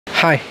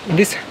Hi, in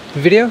this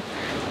video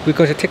we're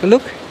going to take a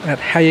look at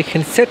how you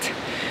can set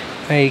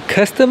a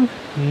custom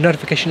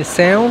notification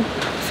sound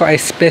for a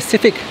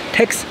specific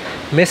text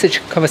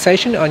message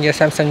conversation on your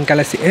Samsung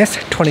Galaxy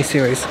S20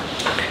 series.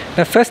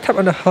 Now first tap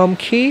on the home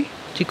key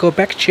to go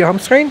back to your home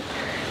screen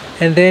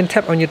and then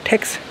tap on your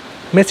text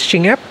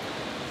messaging app.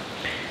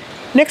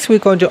 Next we're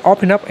going to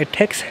open up a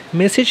text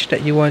message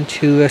that you want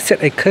to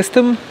set a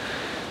custom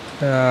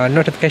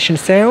notification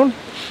sound.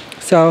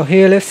 So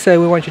here let's say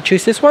we want to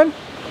choose this one.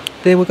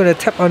 Then we're going to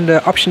tap on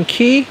the option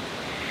key.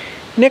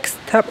 Next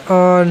tap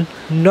on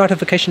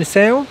notification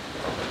sound,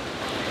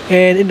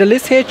 and in the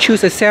list here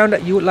choose a sound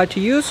that you would like to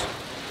use. So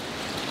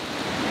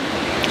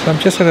I'm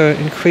just going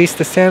to increase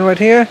the sound right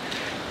here,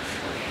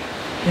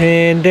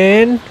 and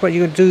then what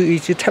you're going to do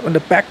is you tap on the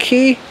back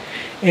key,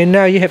 and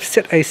now you have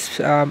set a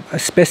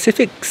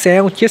specific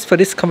sound just for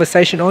this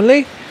conversation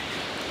only.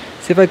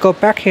 So if I go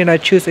back here and I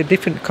choose a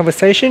different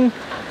conversation,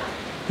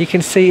 you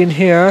can see in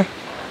here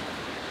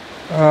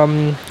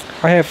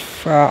I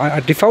have a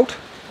default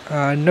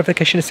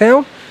notification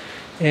sound,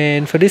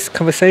 and for this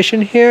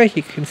conversation here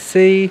you can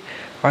see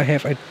I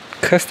have a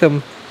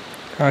custom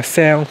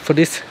sound for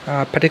this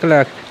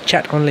particular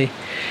chat only.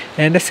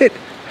 And that's it.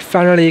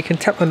 Finally, you can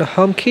tap on the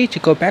home key to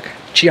go back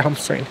to your home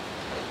screen.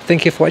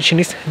 Thank you for watching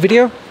this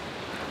video.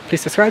 Please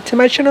subscribe to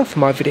my channel for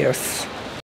more videos.